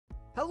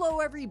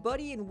Hello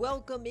everybody and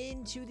welcome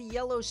into the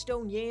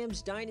Yellowstone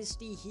Yams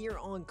Dynasty here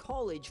on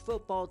College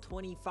Football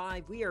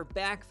 25. We are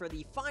back for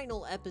the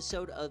final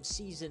episode of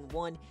Season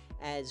 1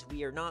 as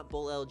we are not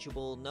bowl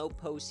eligible, no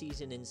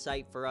postseason in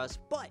sight for us,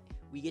 but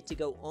we get to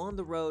go on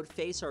the road,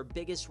 face our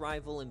biggest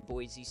rival in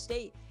Boise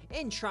State,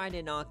 and try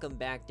to knock them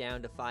back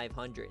down to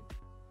 500.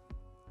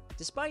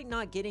 Despite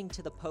not getting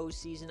to the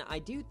postseason, I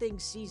do think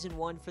Season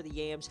 1 for the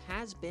Yams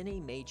has been a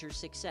major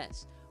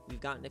success. We've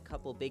gotten a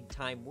couple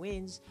big-time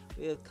wins,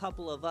 we have a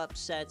couple of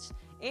upsets,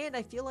 and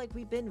I feel like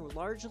we've been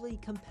largely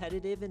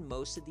competitive in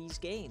most of these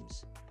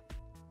games.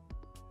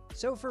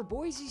 So for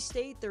Boise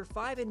State, they're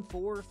 5-4,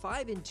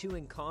 5-2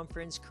 in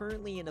conference,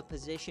 currently in a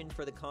position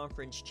for the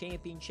conference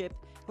championship.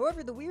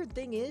 However, the weird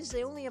thing is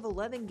they only have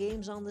 11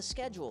 games on the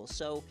schedule,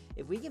 so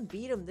if we can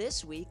beat them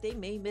this week, they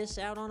may miss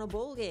out on a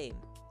bowl game.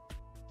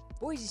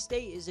 Boise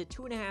State is a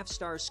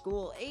 2.5-star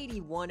school,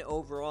 81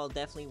 overall,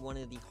 definitely one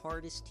of the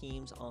hardest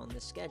teams on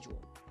the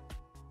schedule.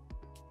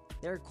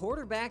 Their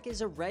quarterback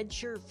is a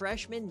redshirt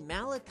freshman,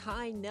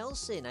 Malachi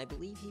Nelson. I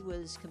believe he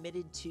was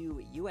committed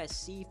to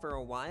USC for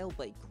a while,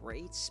 but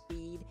great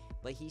speed,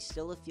 but he's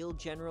still a field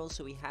general,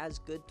 so he has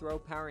good throw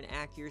power and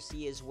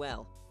accuracy as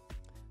well.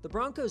 The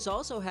Broncos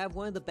also have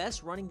one of the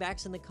best running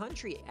backs in the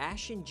country,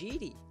 Ashton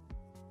Jeanty.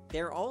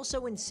 They're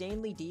also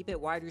insanely deep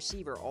at wide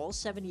receiver, all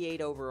 78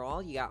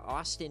 overall. You got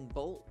Austin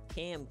Bolt,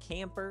 Cam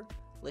Camper,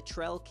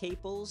 Latrell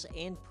Caples,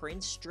 and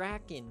Prince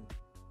Strachan.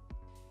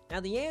 Now,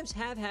 the Yams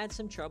have had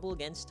some trouble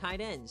against tight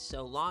ends,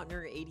 so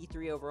Lautner,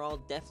 83 overall,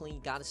 definitely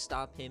got to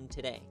stop him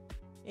today.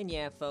 And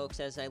yeah,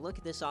 folks, as I look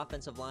at this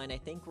offensive line, I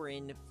think we're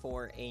in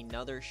for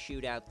another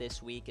shootout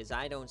this week, as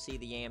I don't see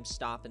the Yams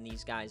stopping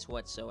these guys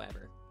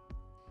whatsoever.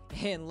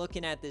 And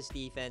looking at this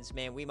defense,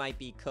 man, we might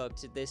be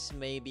cooked. This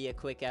may be a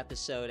quick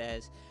episode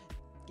as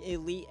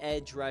elite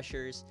edge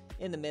rushers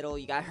in the middle.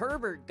 You got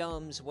Herbert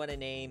Gums, what a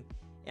name.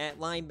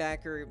 At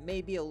linebacker,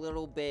 maybe a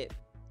little bit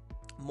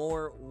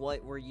more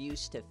what we're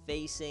used to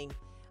facing.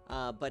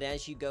 But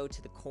as you go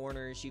to the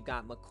corners, you've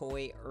got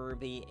McCoy,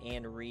 Irby,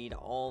 and Reed,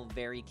 all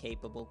very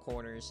capable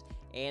corners.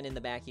 And in the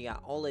back, you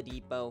got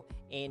Oladipo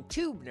and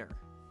Tubner.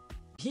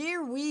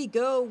 Here we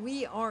go.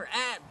 We are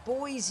at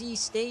Boise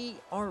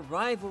State, our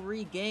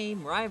rivalry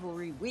game,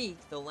 rivalry week,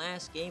 the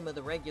last game of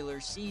the regular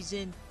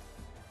season.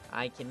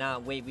 I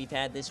cannot wait. We've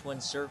had this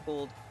one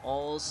circled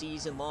all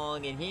season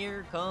long, and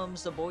here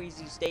comes the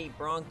Boise State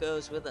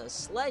Broncos with a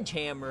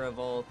sledgehammer of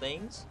all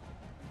things.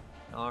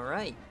 All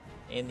right,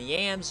 and the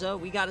Yams,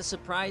 we got a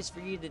surprise for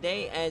you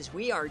today as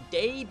we are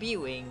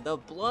debuting the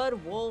Blood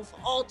Wolf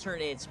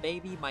Alternates,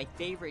 baby. My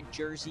favorite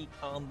jersey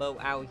combo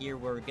out here.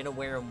 We're going to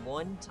wear them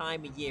one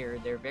time a year.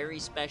 They're very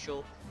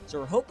special,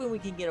 so we're hoping we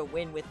can get a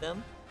win with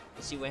them.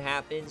 We'll see what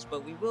happens,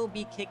 but we will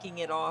be kicking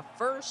it off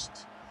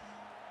first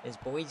as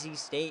Boise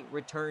State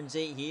returns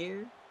it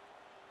here.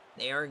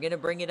 They are going to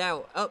bring it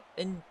out up,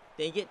 and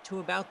they get to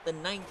about the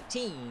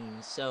 19,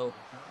 so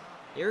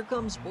here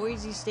comes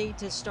Boise State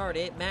to start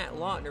it. Matt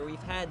Lautner,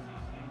 we've had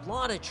a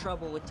lot of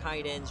trouble with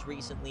tight ends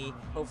recently.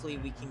 Hopefully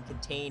we can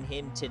contain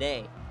him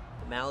today.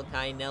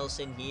 Malachi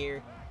Nelson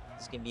here.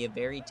 It's going to be a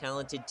very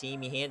talented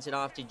team. He hands it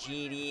off to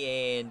Jeanty,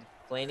 and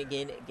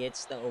Flanagan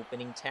gets the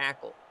opening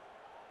tackle.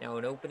 Now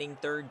an opening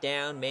third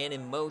down, man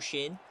in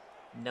motion.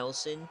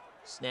 Nelson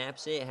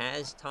snaps it,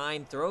 has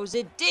time, throws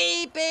it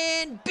deep,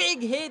 and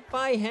big hit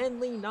by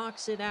Henley,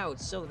 knocks it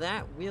out. So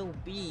that will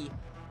be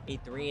a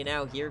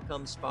 3-and-out. Here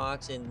comes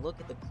Fox, and look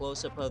at the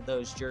close-up of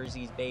those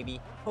jerseys, baby.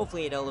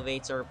 Hopefully it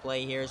elevates our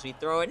play here as we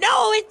throw it.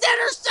 No, it's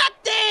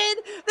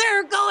intercepted!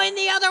 They're going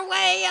the other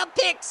way. A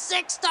pick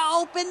six to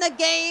open the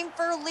game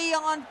for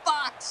Leon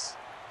Fox.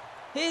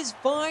 His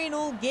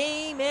final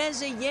game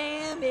as a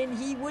Yam, and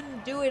he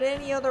wouldn't do it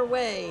any other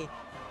way.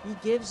 He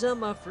gives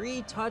them a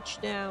free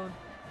touchdown.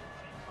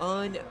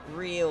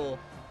 Unreal.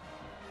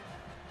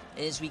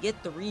 As we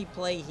get the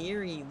replay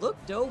here, he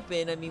looked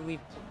open. I mean, we've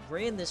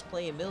ran this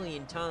play a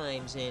million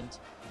times, and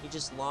he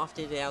just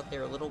lofted it out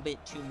there a little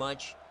bit too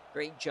much.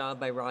 Great job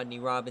by Rodney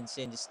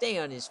Robinson to stay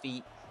on his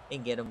feet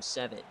and get him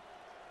 7.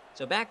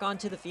 So back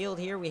onto the field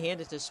here, we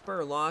hand it to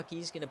Spurlock.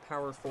 He's going to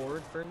power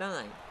forward for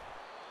 9.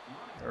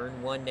 3rd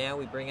and 1 now.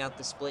 We bring out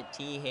the split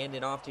T, hand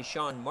it off to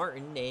Sean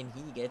Martin, and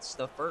he gets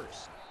the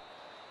first.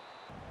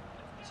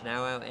 So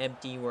now out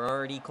empty. We're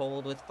already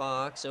cold with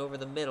Fox over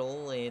the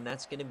middle, and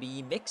that's going to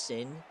be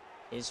Mixon.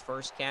 His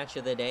first catch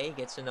of the day,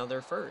 gets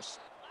another first.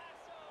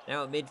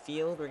 Now at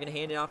midfield, we're going to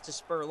hand it off to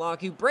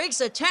Spurlock, who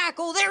breaks a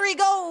tackle. There he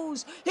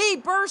goes! He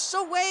bursts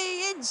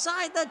away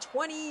inside the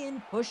 20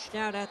 and pushed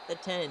out at the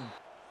 10.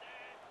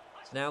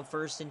 So now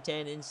 1st and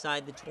 10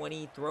 inside the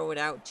 20. Throw it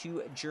out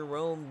to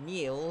Jerome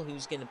Neal,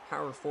 who's going to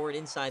power forward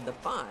inside the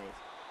 5.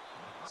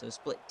 So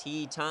split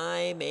T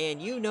time,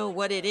 and you know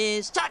what it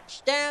is.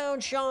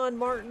 Touchdown, Sean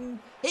Martin.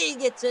 He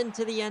gets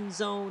into the end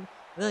zone.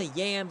 The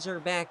Yams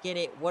are back in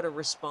it. What a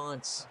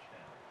response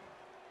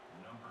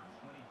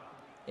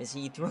as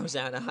he throws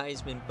out a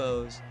Heisman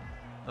pose.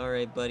 All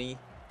right, buddy.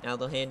 Now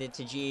they'll hand it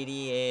to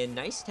Jeanty, and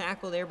nice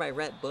tackle there by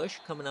Rhett Bush,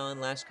 coming on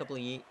last couple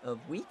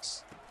of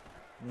weeks.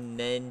 And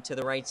then to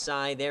the right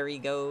side, there he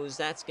goes.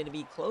 That's going to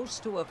be close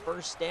to a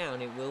first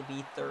down. It will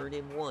be 3rd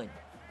and 1.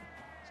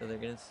 So they're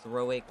going to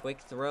throw it, quick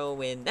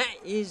throw, and that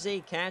is a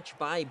catch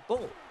by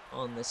Bolt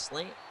on the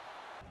slant.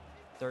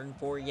 3rd and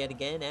 4 yet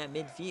again at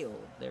midfield.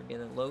 They're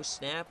going to low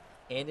snap,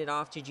 hand it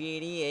off to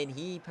GD, and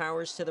he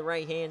powers to the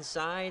right-hand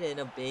side, and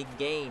a big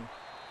gain.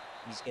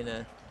 He's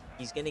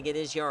gonna get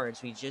his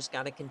yards. We just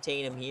got to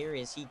contain him here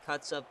as he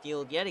cuts up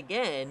field yet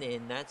again,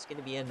 and that's going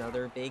to be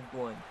another big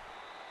one.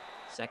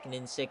 2nd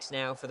and 6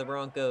 now for the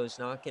Broncos,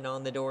 knocking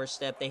on the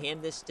doorstep. They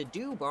hand this to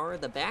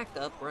Dubar, the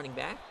backup running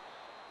back.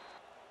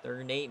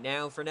 3rd and 8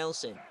 now for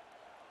Nelson.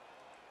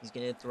 He's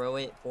going to throw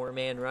it.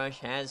 4-man rush,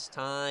 has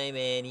time,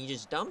 and he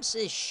just dumps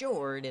it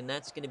short, and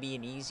that's going to be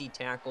an easy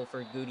tackle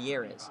for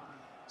Gutierrez.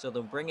 So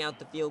they'll bring out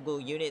the field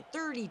goal unit,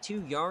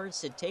 32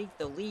 yards to take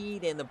the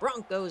lead, and the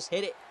Broncos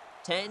hit it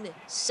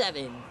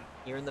 10-7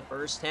 here in the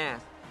first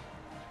half.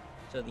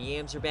 So the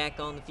Yams are back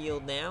on the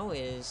field now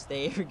as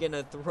they are going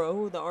to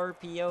throw the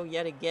RPO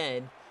yet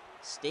again.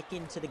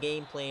 Sticking to the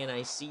game plan,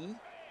 I see.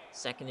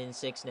 2nd and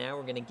 6 now.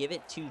 We're going to give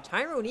it to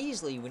Tyrone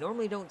Easley. We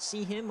normally don't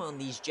see him on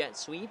these jet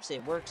sweeps.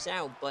 It works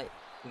out, but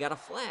we got a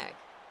flag.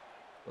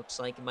 Looks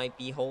like it might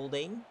be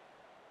holding.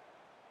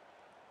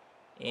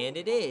 And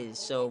it is.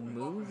 So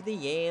move the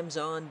Yams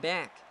on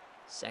back.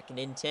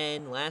 2nd and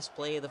 10. Last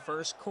play of the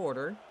first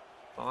quarter.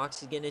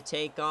 Fox is going to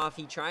take off.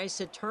 He tries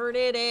to turn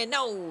it, and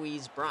no,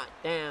 he's brought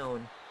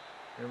down.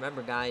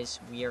 Remember,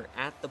 guys, we are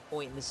at the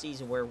point in the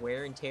season where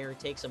wear and tear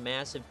takes a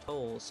massive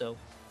toll, so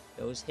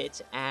those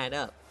hits add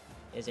up.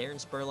 As Aaron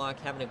Spurlock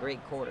having a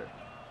great quarter.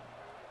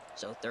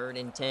 So 3rd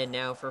and 10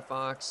 now for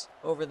Fox.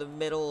 Over the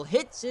middle,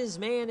 hits his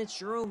man. It's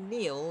Jerome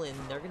Neal, and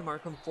they're going to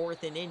mark him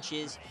 4th and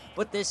inches.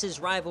 But this is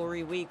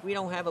rivalry week. We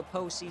don't have a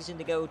postseason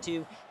to go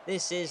to.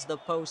 This is the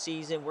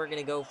postseason. We're going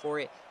to go for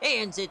it.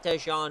 Hands it to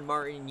Sean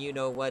Martin. You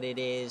know what it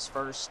is.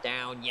 First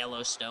down,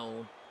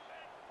 Yellowstone.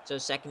 So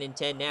 2nd and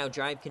 10 now.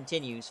 Drive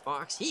continues.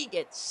 Fox, he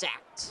gets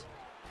sacked.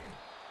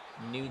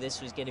 Knew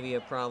this was going to be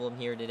a problem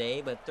here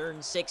today, but 3rd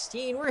and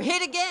 16, we're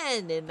hit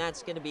again, and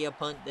that's going to be a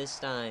punt this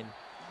time.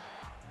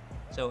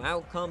 So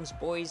out comes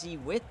Boise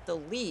with the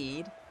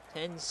lead,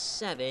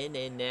 10-7,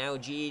 and now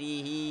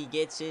GD, he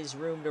gets his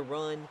room to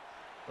run.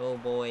 Oh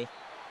boy,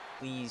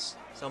 please,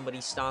 somebody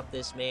stop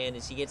this man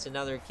as he gets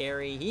another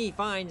carry. He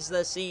finds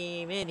the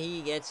seam, and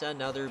he gets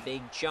another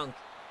big chunk.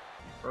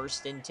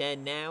 1st and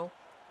 10 now.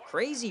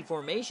 Crazy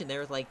formation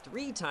there with like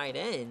 3 tight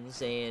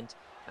ends, and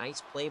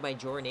nice play by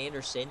Jordan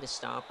Anderson to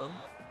stop him.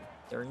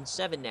 3rd and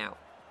 7 now.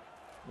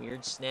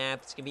 Weird snap.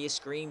 It's going to be a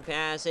screen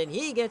pass, and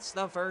he gets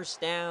the first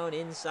down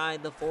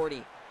inside the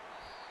 40.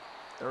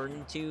 3rd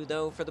and 2,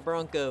 though, for the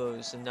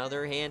Broncos.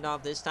 Another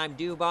handoff, this time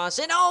Dubas,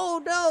 and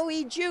oh, no,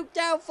 he juked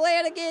out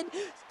Flanagan.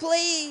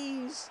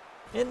 Please.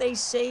 And they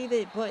save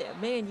it, but,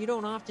 man, you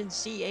don't often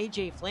see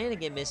A.J.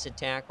 Flanagan miss a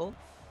tackle.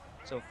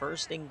 So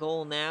 1st and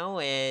goal now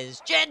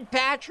as Jed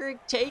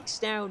Patrick takes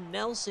down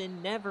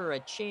Nelson. Never a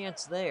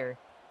chance there.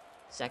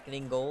 2nd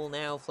and goal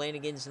now.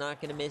 Flanagan's not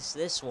going to miss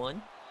this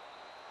one.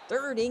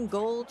 3rd and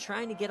goal,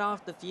 trying to get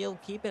off the field,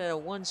 keep it at a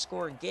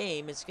 1-score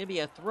game. It's going to be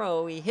a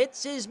throw. He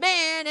hits his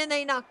man, and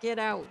they knock it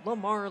out.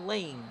 Lamar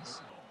Lanes.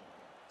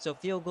 So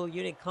field goal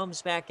unit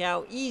comes back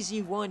out.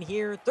 Easy one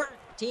here.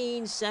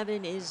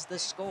 13-7 is the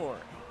score.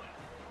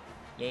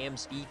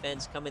 Yams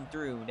defense coming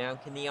through. Now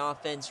can the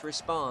offense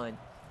respond?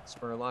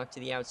 Spurlock to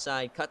the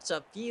outside, cuts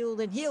up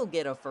field, and he'll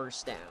get a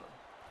first down.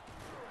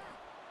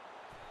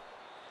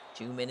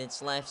 2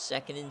 minutes left,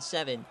 2nd and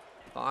 7.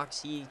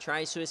 Fox, he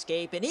tries to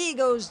escape, and he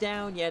goes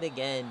down yet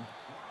again.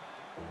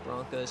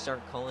 Broncos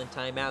start calling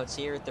timeouts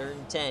here, 3rd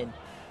and 10.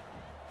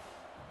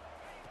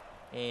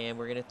 And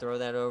we're going to throw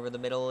that over the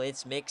middle.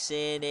 It's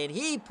Mixon, and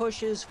he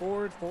pushes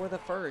forward for the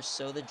first,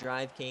 so the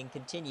drive can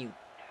continue.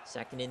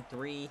 2nd and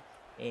 3,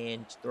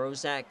 and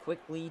throws that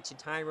quickly to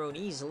Tyrone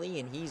Easley,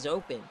 and he's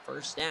open.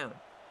 First down.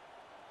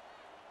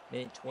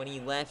 Minute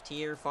 20 left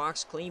here.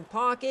 Fox, clean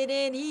pocket,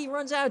 and he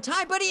runs out of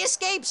time, but he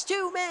escapes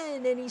 2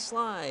 men, and he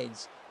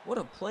slides. What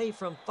a play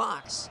from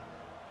Fox.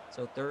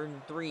 So 3rd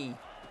and 3.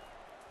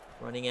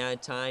 Running out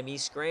of time.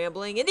 He's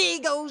scrambling, and he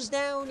goes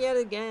down yet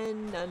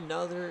again.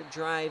 Another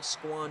drive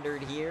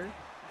squandered here.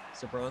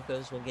 So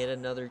Broncos will get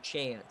another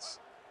chance.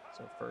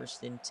 So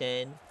 1st and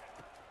 10.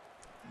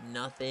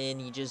 Nothing.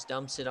 He just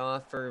dumps it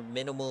off for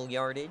minimal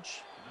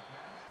yardage.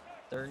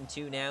 3rd and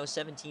 2 now.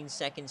 17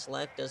 seconds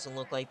left. Doesn't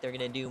look like they're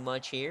going to do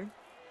much here.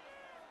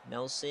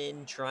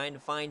 Nelson trying to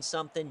find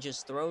something.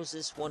 Just throws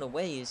this one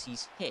away as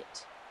he's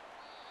hit.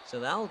 So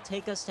that'll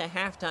take us to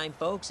halftime,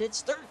 folks.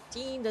 It's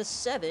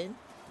 13-7.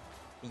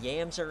 The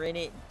Yams are in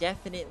it.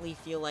 Definitely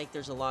feel like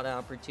there's a lot of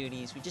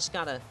opportunities. We just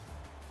got to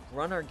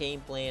run our game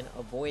plan,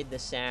 avoid the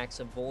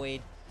sacks,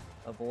 avoid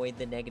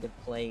the negative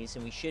plays,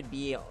 and we should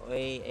be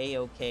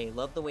A-okay.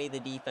 Love the way the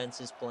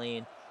defense is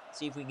playing.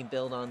 See if we can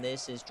build on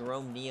this as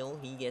Jerome Neal,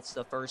 he gets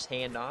the first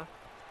handoff.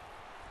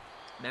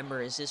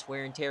 Remember, as this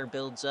wear and tear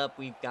builds up,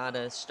 we've got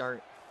to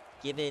start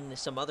giving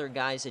some other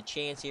guys a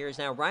chance here. As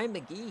now Ryan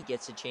McGee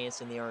gets a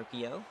chance in the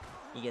RPO.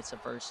 He gets a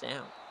first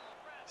down.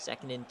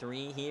 2nd and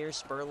 3 here.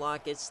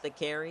 Spurlock gets the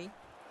carry.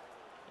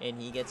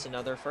 and he gets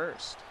another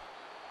first.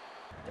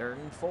 3rd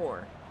and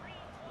 4.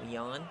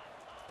 Leon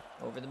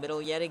over the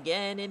middle yet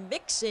again, and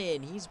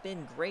Mixon. He's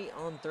been great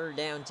on 3rd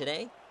down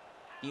today.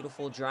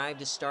 Beautiful drive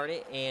to start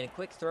it, and a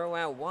quick throw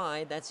out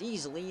wide. That's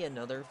easily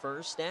another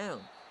 1st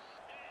down.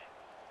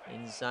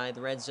 Inside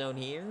the red zone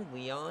here,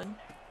 Leon.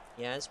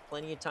 He has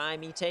plenty of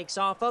time. He takes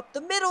off up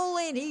the middle,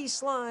 and he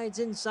slides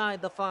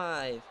inside the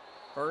 5.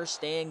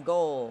 1st and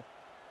goal.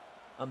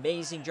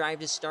 Amazing drive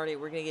to start it.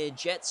 We're going to get a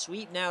jet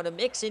sweep now to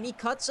Mixon. He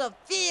cuts up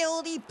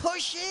field. He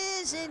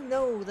pushes, and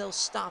no, they'll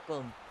stop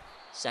him.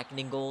 2nd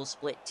and goal,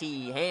 split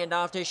T. Hand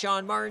off to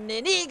Sean Martin,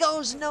 and he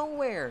goes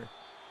nowhere.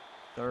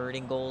 3rd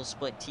and goal,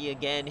 split T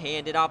again.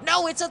 Hand it off.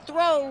 No, it's a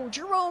throw.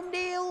 Jerome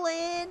Neal,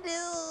 and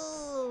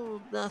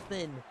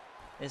nothing,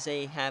 as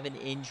they have an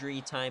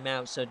injury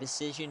timeout. So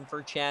decision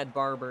for Chad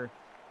Barber.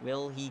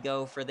 Will he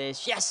go for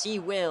this? Yes, he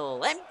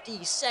will.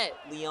 Empty set.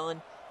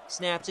 Leon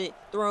snaps it,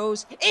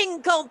 throws,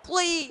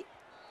 incomplete.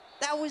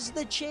 That was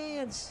the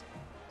chance.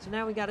 So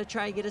now we got to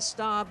try to get a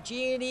stop.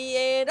 Gianni,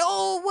 and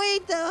oh,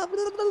 wait,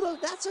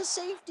 that's a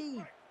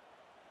safety.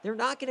 They're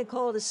not going to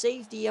call it a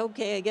safety.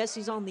 Okay, I guess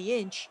he's on the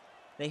inch.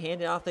 They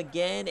hand it off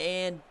again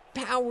and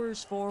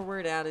powers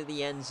forward out of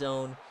the end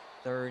zone.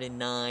 3rd and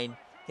 9.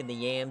 Can the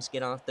Yams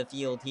get off the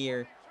field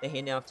here? They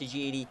hand it off to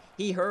Gianni.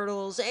 He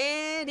hurdles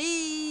and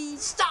he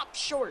stops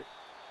short.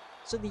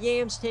 So the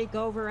Yams take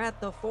over at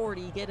the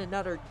 40. Get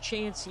another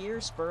chance here.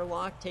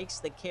 Spurlock takes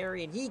the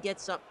carry, and he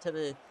gets up to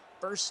the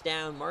 1st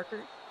down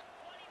marker.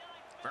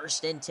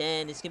 1st and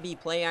 10. It's going to be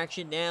play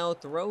action now.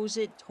 Throws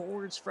it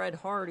towards Fred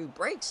Hart, who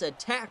breaks a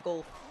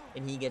tackle,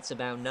 and he gets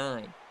about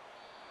 9.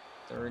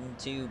 3rd and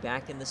 2.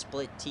 Back in the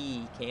split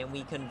T. Can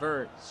we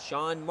convert?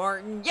 Sean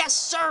Martin. Yes,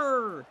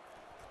 sir!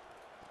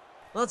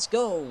 Let's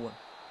go.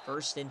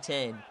 1st and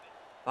 10.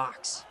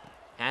 Fox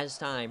has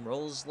time,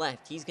 rolls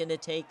left. He's going to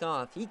take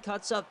off. He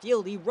cuts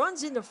upfield. He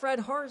runs into Fred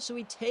Hart, so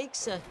he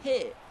takes a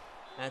hit.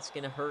 That's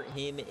going to hurt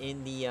him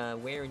in the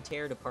wear and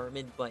tear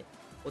department, but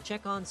we'll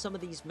check on some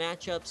of these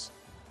matchups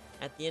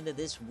at the end of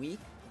this week.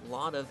 A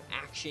lot of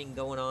action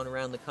going on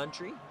around the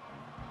country.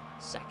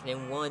 2nd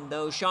and 1,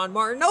 though. Sean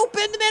Martin,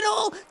 open the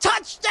middle.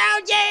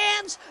 Touchdown,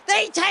 Yams!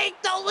 They take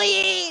the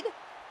lead!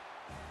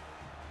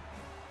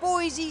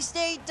 Boise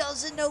State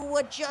doesn't know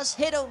what just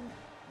hit them.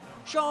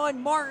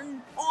 Sean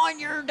Martin on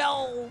your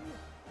dome.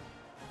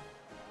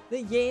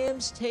 The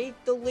Yams take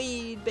the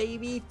lead,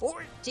 baby.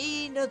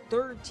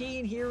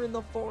 14-13 here in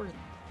the 4th.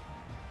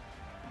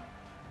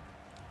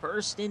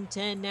 1st and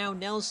 10 now.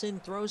 Nelson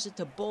throws it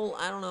to Bull.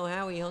 I don't know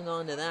how he hung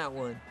on to that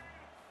one.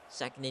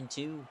 2nd and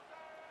 2.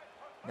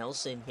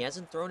 Nelson, he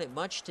hasn't thrown it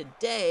much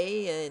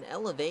today, and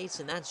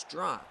elevates, and that's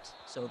dropped.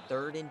 So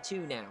 3rd and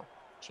 2 now.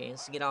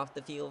 Chance to get off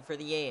the field for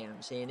the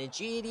Yams. And a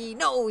GD,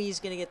 no, he's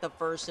going to get the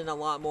 1st and a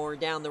lot more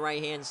down the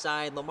right-hand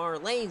side. Lamar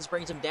Lanes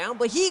brings him down,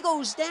 but he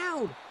goes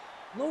down.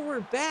 Lower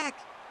back.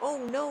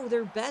 Oh, no,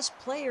 their best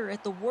player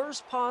at the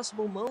worst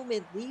possible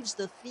moment leaves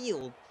the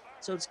field.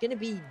 So it's going to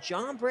be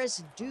John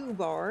Bress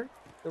Dubar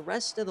the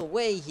rest of the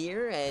way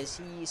here as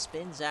he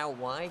spins out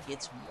wide,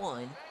 gets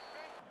 1.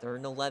 3rd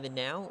and 11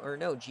 now. Or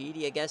no,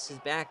 GD, I guess, is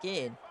back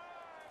in.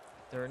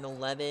 3rd and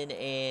 11,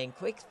 and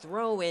quick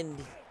throw, and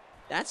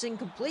that's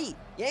incomplete.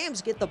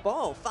 Yams get the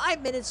ball.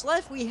 5 minutes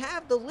left. We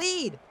have the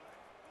lead.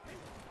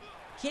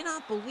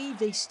 Cannot believe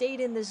they stayed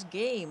in this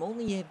game.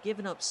 Only have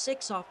given up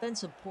 6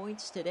 offensive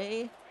points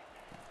today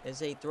as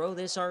they throw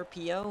this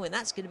RPO, and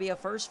that's going to be a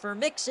first for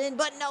Mixon,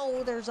 but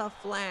no, there's a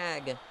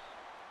flag.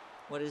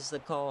 What is the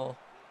call?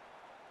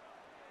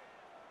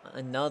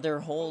 Another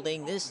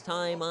holding, this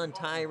time on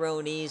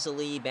Tyrone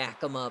Easily.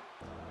 Back him up.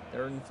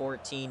 3rd and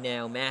 14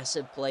 now.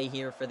 Massive play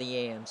here for the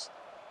Yams.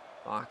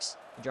 Fox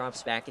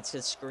drops back. It's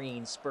a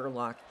screen.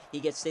 Spurlock. He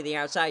gets to the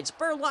outside.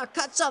 Spurlock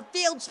cuts up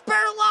field.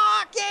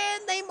 Spurlock!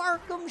 And they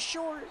mark him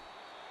short.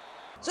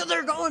 So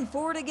they're going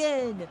for it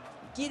again.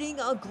 Getting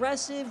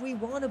aggressive. We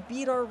want to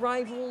beat our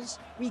rivals.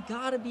 We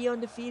got to be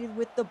undefeated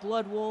with the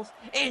Blood Wolf.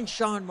 And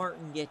Sean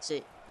Martin gets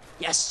it.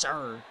 Yes,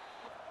 sir.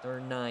 3rd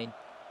and 9.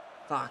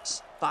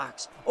 Fox.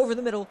 Over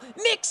the middle.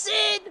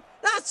 Mixon!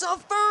 That's a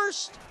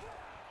first!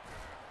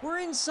 We're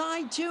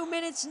inside 2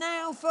 minutes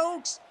now,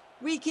 folks.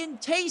 We can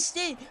taste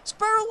it.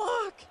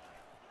 Spurlock!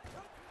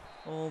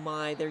 Oh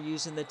my, they're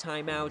using the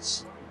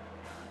timeouts.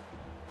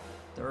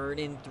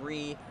 3rd and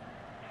 3.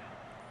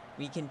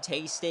 We can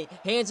taste it.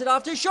 Hands it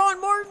off to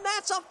Sean Martin.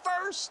 That's a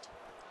first.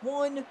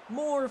 1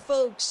 more,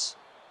 folks.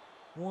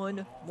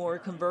 1 more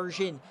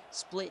conversion.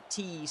 Split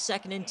T.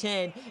 2nd and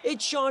 10.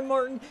 It's Sean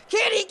Martin.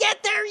 Can he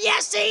get there?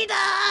 Yes, he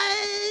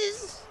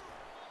does!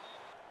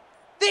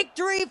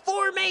 Victory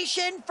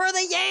formation for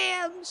the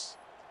Yams.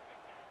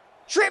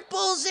 000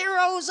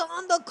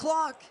 on the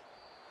clock.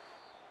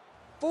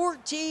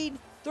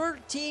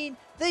 14-13.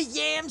 The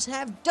Yams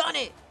have done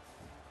it.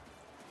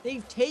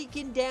 They've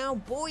taken down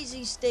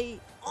Boise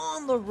State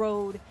on the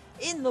road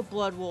in the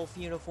Blood Wolf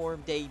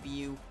uniform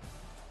debut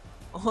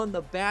on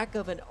the back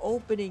of an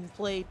opening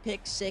play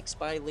pick 6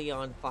 by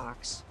Leon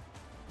Fox.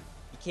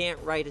 You can't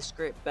write a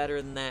script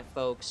better than that,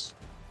 folks.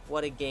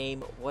 What a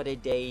game, what a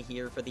day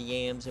here for the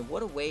Yams, and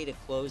what a way to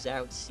close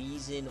out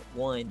Season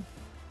 1.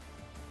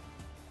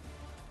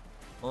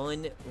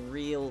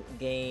 Unreal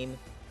game.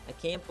 I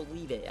can't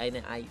believe it.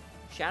 And I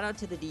shout out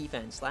to the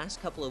defense.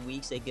 Last couple of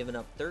weeks, they've given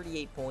up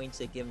 38 points.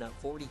 They've given up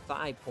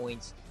 45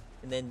 points.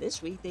 And then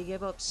this week, they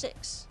gave up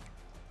 6.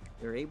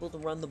 We were able to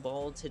run the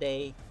ball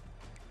today.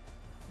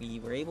 We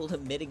were able to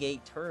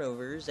mitigate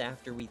turnovers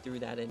after we threw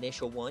that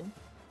initial one.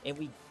 And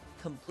we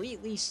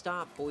completely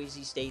stopped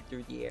Boise State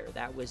through the air.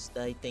 That was,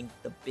 I think,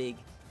 the big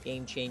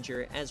game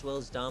changer, as well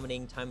as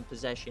dominating time of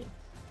possession.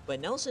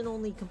 But Nelson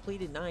only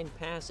completed 9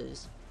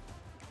 passes.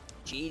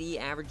 GD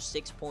averaged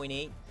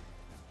 6.8.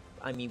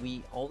 I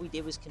mean, all we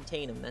did was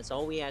contain him. That's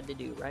all we had to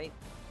do, right?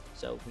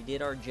 So we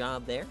did our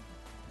job there.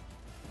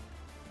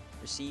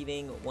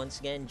 Receiving, once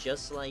again,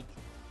 just like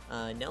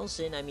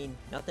Nelson, I mean,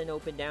 nothing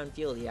open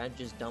downfield. He had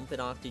to just dump it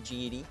off to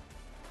GD.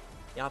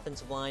 The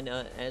offensive line,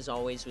 as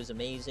always, was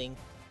amazing.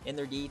 And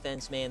their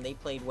defense, man, they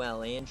played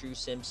well. Andrew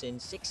Simpson,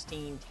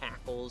 16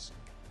 tackles,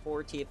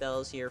 4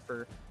 TFLs here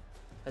for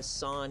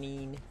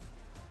Hassanin.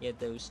 He had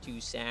those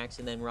 2 sacks.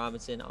 And then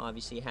Robinson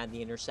obviously had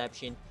the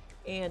interception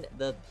and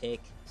the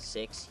pick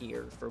 6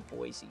 here for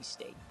Boise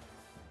State.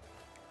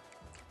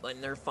 But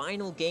in their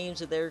final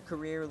games of their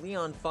career,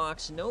 Leon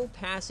Fox, no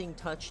passing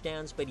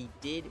touchdowns, but he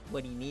did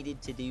what he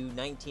needed to do.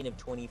 19 of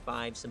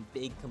 25, some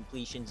big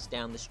completions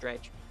down the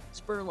stretch.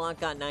 Spurlock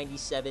got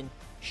 97.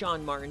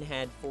 Sean Martin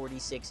had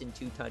 46 and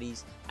 2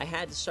 tutties. I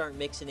had to start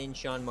mixing in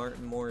Sean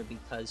Martin more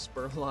because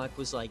Spurlock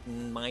was like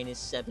minus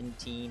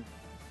 17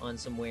 on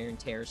some wear and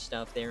tear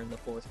stuff there in the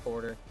 4th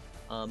quarter.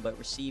 But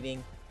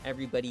receiving,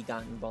 everybody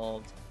got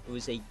involved. It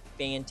was a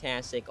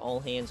fantastic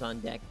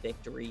all-hands-on-deck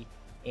victory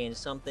and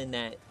something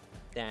that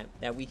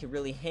we could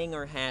really hang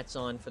our hats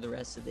on for the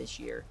rest of this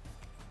year.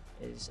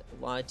 There's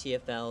a lot of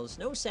TFLs.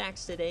 No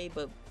sacks today,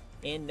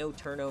 and no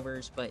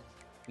turnovers, but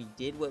we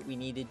did what we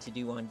needed to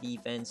do on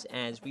defense,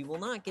 as we will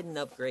not get an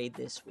upgrade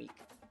this week.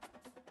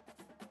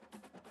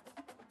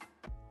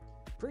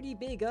 Pretty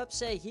big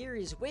upset here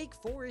as Wake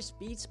Forest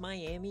beats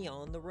Miami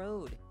on the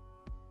road.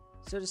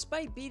 So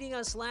despite beating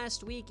us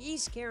last week,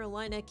 East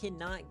Carolina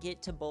cannot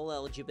get to bowl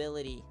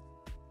eligibility.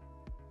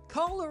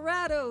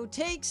 Colorado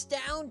takes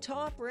down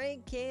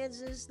top-ranked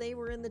Kansas. They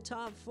were in the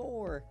top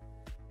 4.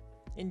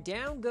 And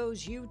down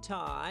goes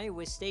Utah.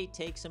 Iowa State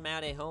takes them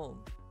out at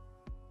home.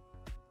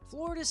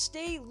 Florida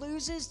State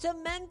loses to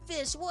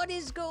Memphis. What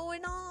is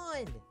going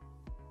on?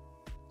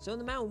 So in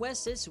the Mountain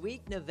West this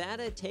week,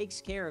 Nevada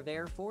takes care of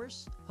Air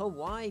Force.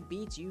 Hawaii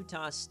beats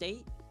Utah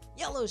State.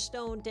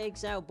 Yellowstone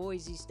takes out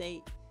Boise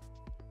State.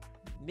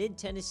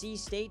 Mid-Tennessee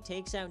State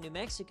takes out New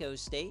Mexico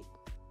State.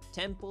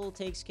 Temple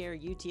takes care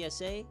of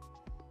UTSA.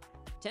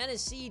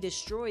 Tennessee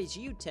destroys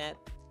UTEP.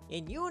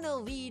 And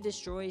UNLV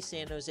destroys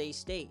San Jose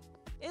State.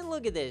 And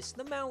look at this,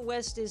 the Mountain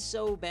West is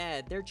so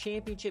bad. Their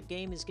championship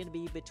game is going to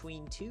be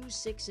between 2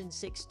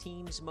 6-6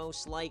 teams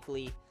most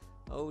likely.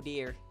 Oh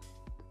dear.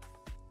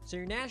 So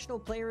your National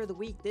Player of the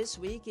Week this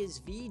week is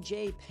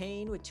VJ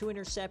Payne with 2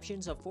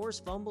 interceptions, a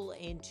forced fumble,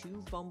 and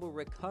 2 fumble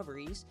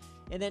recoveries.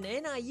 And then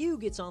NIU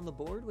gets on the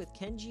board with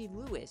Kenji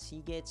Lewis.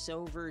 He gets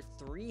over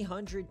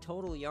 300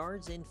 total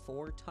yards and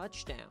 4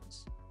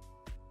 touchdowns.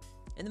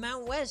 In the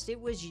Mountain West, it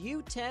was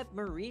UTEP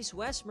Maurice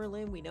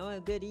Westmoreland. We know how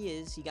good he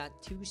is. He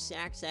got 2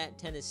 sacks at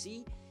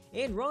Tennessee.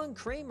 And Ron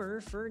Kramer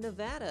for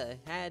Nevada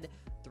had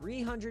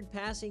 300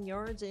 passing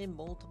yards and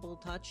multiple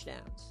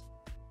touchdowns.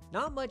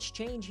 Not much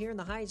change here in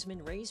the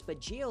Heisman race, but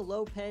Gio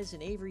Lopez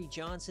and Avery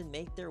Johnson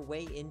make their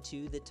way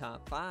into the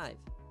top 5.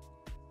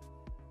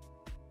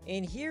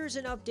 And here's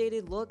an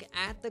updated look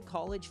at the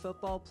college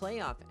football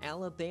playoff.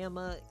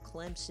 Alabama,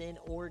 Clemson,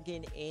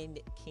 Oregon, and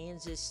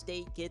Kansas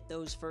State get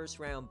those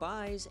first-round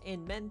byes,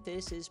 and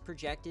Memphis is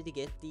projected to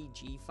get the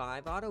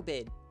G5 auto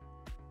bid.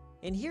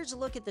 And here's a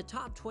look at the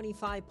top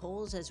 25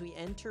 polls as we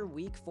enter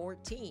Week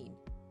 14.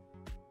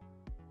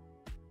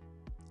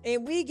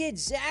 And we get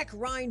Zach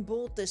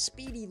Reinbolt, the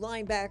speedy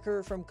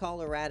linebacker from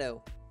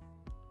Colorado.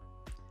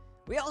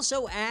 We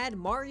also add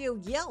Mario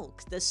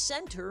Yelk, the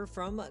center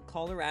from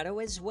Colorado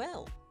as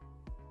well.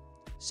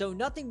 So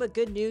nothing but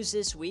good news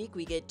this week.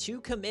 We get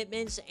 2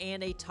 commitments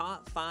and a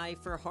top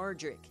 5 for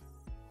Hardrick.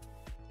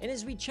 And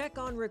as we check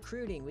on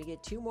recruiting, we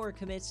get 2 more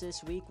commits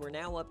this week. We're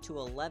now up to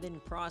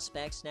 11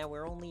 prospects. Now we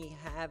only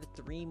have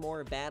 3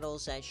 more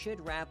battles that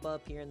should wrap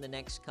up here in the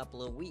next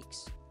couple of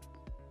weeks.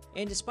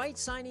 And despite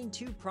signing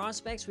 2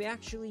 prospects, we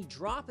actually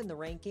drop in the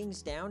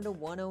rankings down to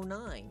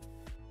 109.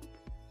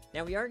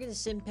 Now, we are going to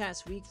sim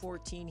past Week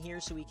 14 here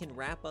so we can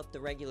wrap up the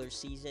regular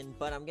season,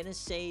 but I'm going to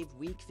save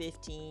Week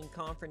 15,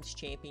 Conference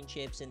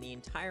Championships, and the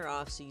entire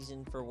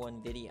offseason for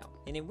one video.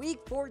 And in Week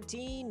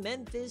 14,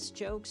 Memphis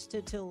chokes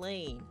to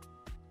Tulane.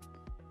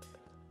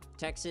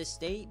 Texas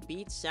State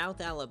beats South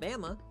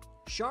Alabama.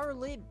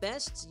 Charlotte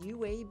bests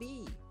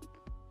UAB.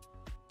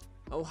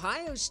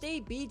 Ohio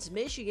State beats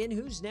Michigan,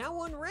 who's now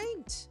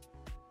unranked.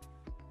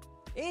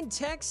 And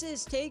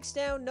Texas takes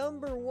down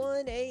number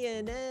 1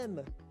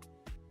 A&M.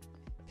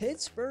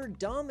 Pittsburgh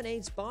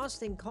dominates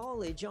Boston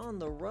College on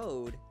the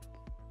road.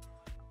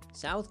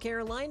 South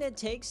Carolina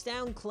takes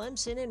down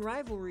Clemson in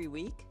rivalry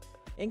week.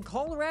 And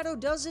Colorado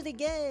does it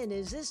again,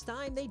 as this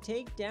time they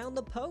take down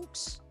the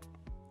Pokes.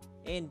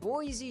 And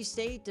Boise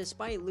State,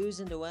 despite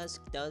losing to us,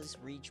 does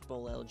reach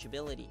bowl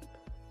eligibility.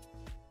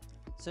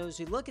 So as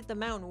we look at the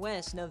Mountain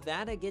West,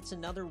 Nevada gets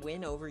another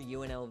win over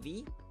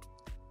UNLV.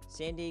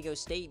 San Diego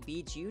State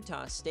beats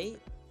Utah State.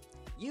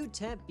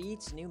 UTEP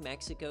beats New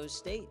Mexico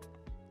State.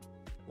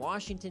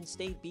 Washington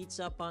State beats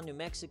up on New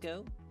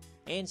Mexico.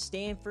 And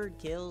Stanford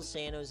kills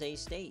San Jose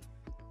State.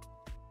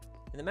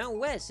 In the Mountain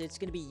West, it's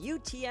going to be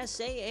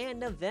UTSA and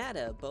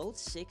Nevada, both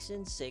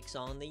 6-6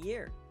 on the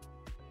year.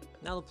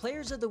 Now, the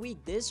players of the week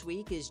this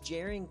week is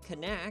Jaron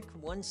Kanak,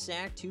 1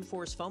 sack, 2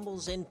 forced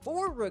fumbles, and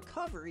 4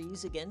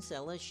 recoveries against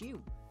LSU.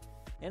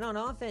 And on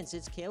offense,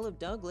 it's Caleb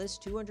Douglas,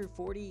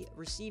 240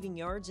 receiving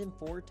yards and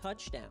 4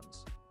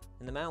 touchdowns.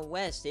 In the Mountain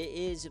West, it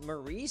is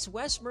Maurice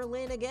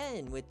Westmoreland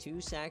again with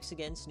 2 sacks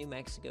against New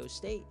Mexico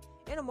State,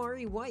 and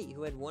Amari White,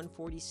 who had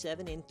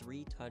 147 and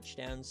 3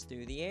 touchdowns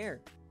through the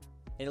air.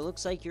 And it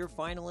looks like your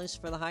finalists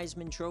for the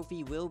Heisman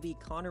Trophy will be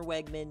Connor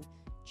Wegman,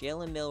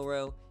 Jalen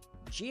Milroe,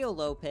 Gio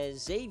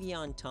Lopez,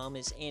 Xavion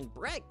Thomas, and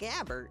Brett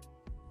Gabbert.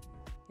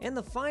 And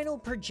the final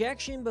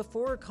projection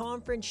before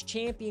conference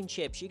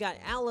championships, you got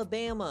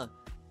Alabama,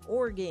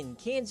 Oregon,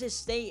 Kansas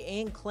State,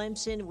 and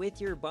Clemson with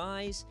your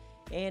byes.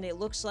 And it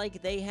looks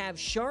like they have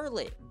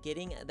Charlotte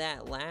getting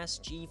that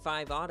last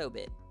G5 auto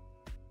bid.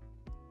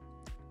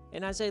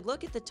 And as I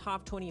look at the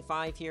top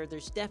 25 here,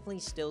 there's definitely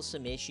still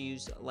some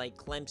issues, like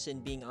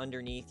Clemson being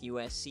underneath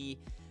USC.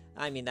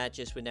 I mean, that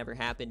just would never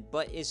happen.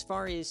 But as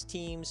far as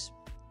teams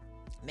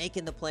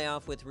making the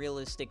playoff with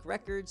realistic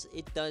records,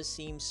 it does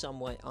seem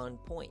somewhat on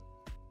point.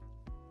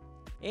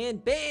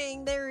 And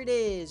bang, there it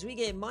is. We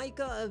get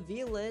Micah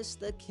Aviles,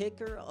 the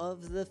kicker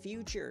of the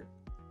future.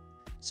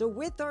 So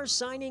with our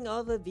signing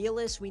of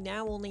Aviles, we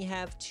now only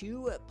have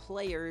 2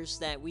 players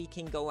that we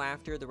can go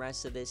after the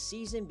rest of this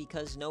season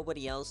because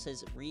nobody else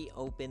has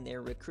reopened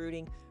their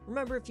recruiting.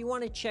 Remember, if you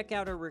want to check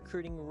out our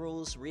recruiting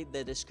rules, read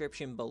the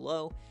description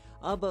below.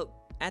 But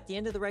at the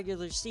end of the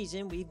regular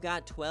season, we've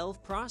got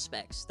 12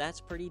 prospects. That's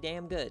pretty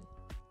damn good.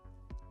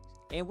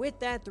 And with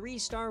that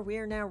 3-star, we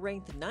are now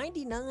ranked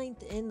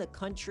 99th in the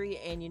country.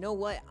 And you know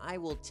what? I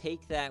will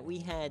take that. We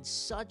had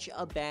such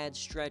a bad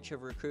stretch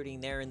of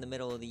recruiting there in the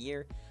middle of the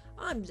year.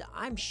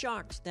 I'm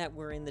shocked that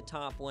we're in the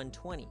top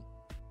 120.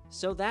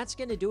 So that's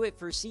going to do it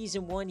for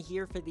Season 1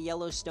 here for the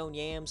Yellowstone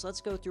Yams.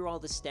 Let's go through all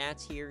the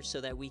stats here so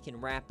that we can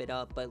wrap it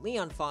up. But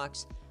Leon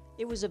Fox,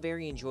 it was a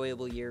very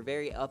enjoyable year,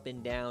 very up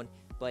and down.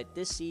 But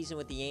this season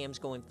with the Yams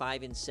going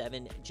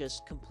 5-7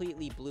 just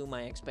completely blew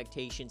my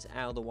expectations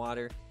out of the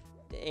water.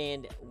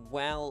 And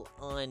while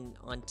on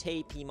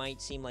tape he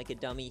might seem like a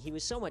dummy, he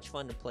was so much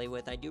fun to play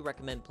with. I do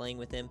recommend playing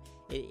with him.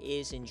 It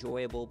is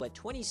enjoyable. But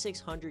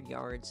 2,600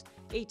 yards,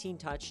 18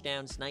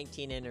 touchdowns,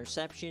 19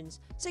 interceptions,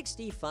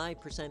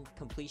 65%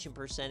 completion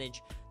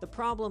percentage. The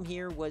problem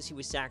here was he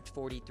was sacked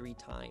 43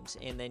 times.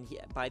 And then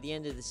by the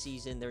end of the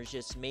season, there's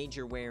just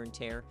major wear and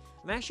tear.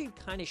 I'm actually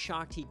kind of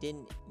shocked he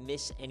didn't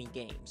miss any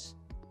games.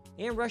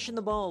 And rushing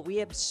the ball, we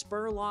have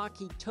Spurlock.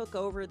 He took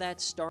over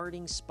that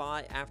starting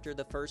spot after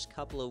the first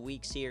couple of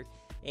weeks here,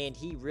 and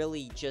he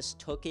really just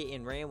took it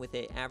and ran with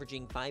it,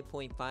 averaging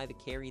 5.5 a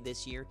carry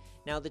this year.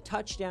 Now, the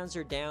touchdowns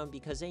are down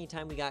because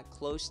anytime we got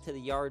close to the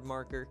yard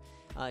marker,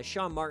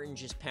 Sean Martin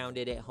just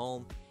pounded it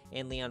home,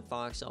 and Leon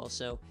Fox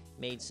also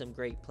made some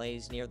great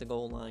plays near the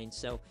goal line.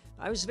 So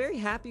I was very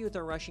happy with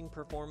our rushing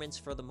performance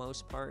for the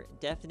most part.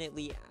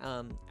 Definitely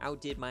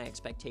outdid my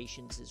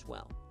expectations as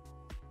well.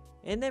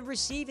 And then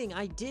receiving,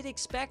 I did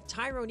expect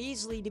Tyrone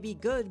Easley to be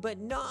good, but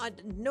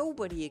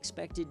nobody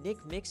expected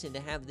Nick Mixon to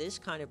have this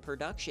kind of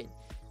production.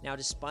 Now,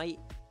 despite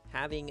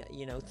having,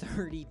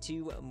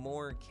 32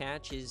 more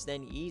catches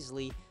than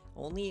Easley,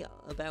 only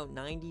about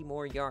 90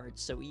 more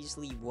yards, so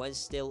Easley was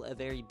still a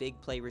very big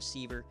play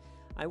receiver.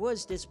 I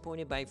was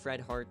disappointed by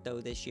Fred Hart,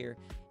 though, this year,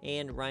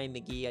 and Ryan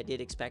McGee. I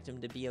did expect him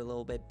to be a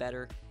little bit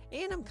better.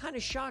 And I'm kind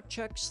of shocked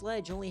Chuck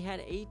Sledge only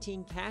had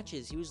 18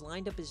 catches. He was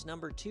lined up as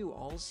number 2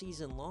 all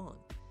season long.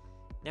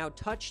 Now,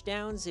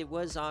 touchdowns, it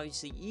was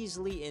obviously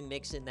Easley and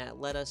Mixon that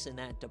led us in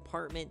that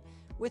department,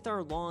 with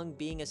our long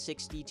being a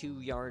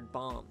 62-yard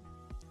bomb.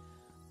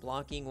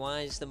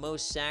 Blocking-wise, the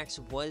most sacks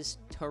was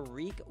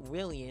Tariq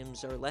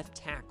Williams, our left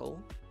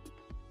tackle.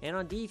 And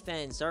on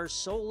defense, our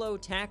solo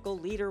tackle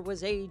leader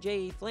was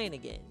A.J.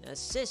 Flanagan.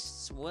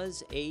 Assists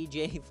was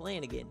A.J.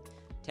 Flanagan.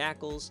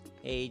 Tackles,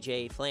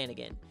 A.J.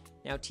 Flanagan.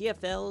 Now,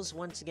 TFLs,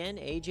 once again,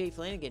 A.J.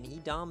 Flanagan, he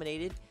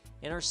dominated.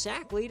 And our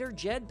sack leader,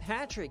 Jed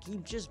Patrick, he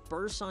just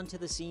burst onto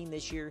the scene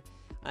this year.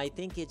 I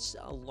think it's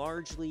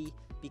largely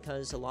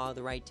because a lot of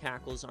the right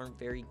tackles aren't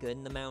very good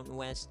in the Mountain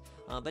West.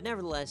 But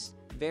nevertheless,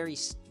 very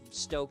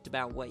stoked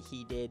about what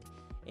he did.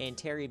 And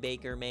Terry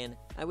Baker, man,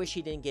 I wish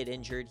he didn't get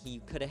injured. He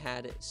could have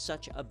had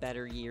such a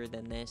better year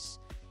than this.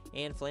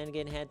 And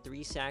Flanagan had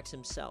 3 sacks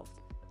himself.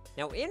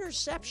 Now,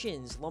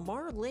 interceptions,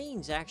 Lamar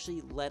Lanes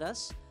actually led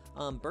us.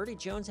 Bertie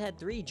Jones had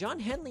 3. John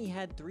Henley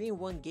had 3 in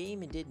one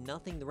game and did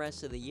nothing the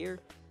rest of the year.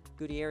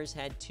 Gutierrez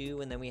had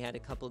 2, and then we had a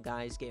couple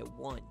guys get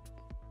 1.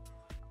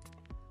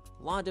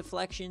 A lot of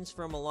deflections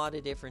from a lot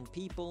of different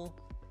people.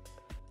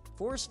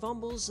 Forced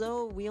fumbles,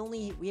 though,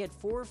 we had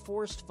 4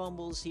 forced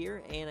fumbles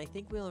here, and I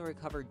think we only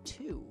recovered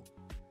 2.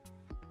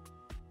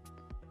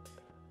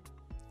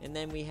 And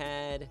then we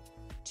had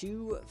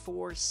 2,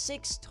 4,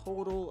 6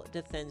 total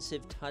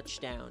defensive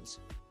touchdowns.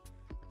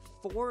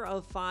 4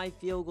 of 5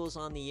 field goals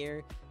on the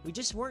year. We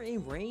just weren't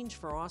in range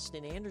for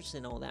Austin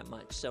Anderson all that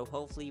much. So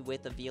hopefully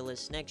with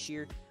Aviles next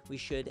year, we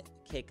should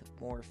kick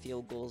more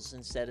field goals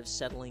instead of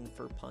settling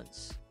for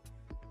punts.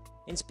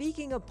 And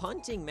speaking of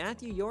punting,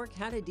 Matthew York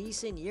had a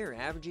decent year,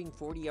 averaging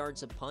 40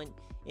 yards a punt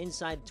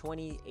inside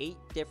 28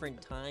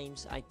 different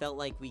times. I felt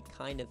like we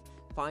kind of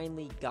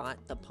finally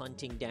got the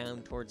punting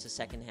down towards the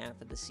second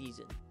half of the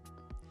season.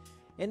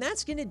 And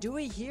that's going to do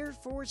it here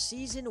for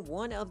Season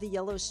 1 of the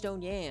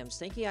Yellowstone Yams.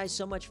 Thank you guys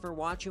so much for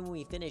watching. When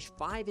we finished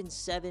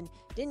 5-7,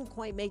 didn't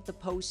quite make the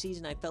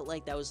postseason. I felt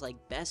like that was like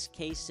best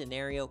case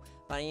scenario,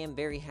 but I am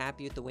very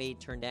happy with the way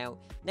it turned out.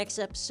 Next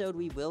episode,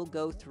 we will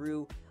go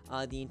through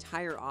the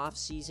entire off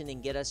season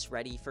and get us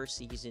ready for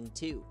Season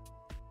 2.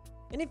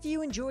 And if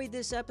you enjoyed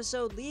this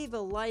episode, leave a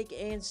like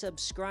and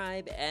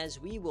subscribe, as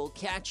we will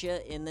catch you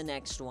in the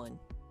next one.